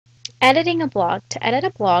Editing a blog. To edit a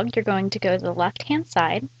blog, you're going to go to the left-hand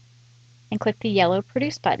side and click the yellow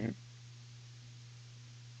Produce button.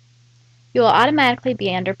 You will automatically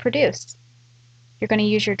be under Produce. You're going to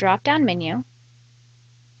use your drop-down menu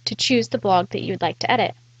to choose the blog that you would like to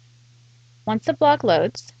edit. Once the blog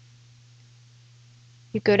loads,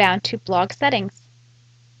 you go down to Blog Settings.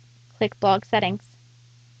 Click Blog Settings.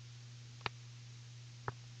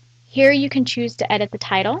 Here you can choose to edit the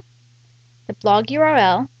title, the blog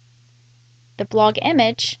URL, the blog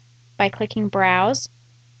image by clicking Browse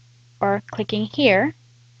or clicking here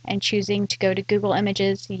and choosing to go to Google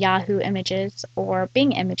Images, Yahoo Images, or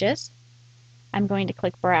Bing Images. I'm going to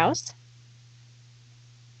click Browse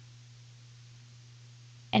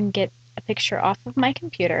and get a picture off of my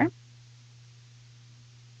computer.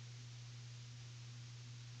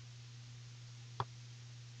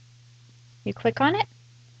 You click on it,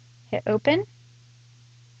 hit Open,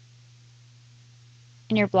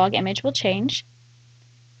 and your blog image will change.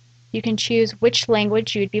 You can choose which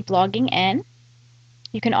language you'd be blogging in.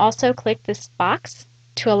 You can also click this box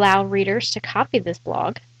to allow readers to copy this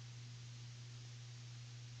blog,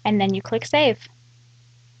 and then you click Save.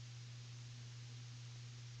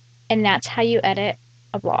 And that's how you edit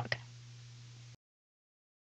a blog.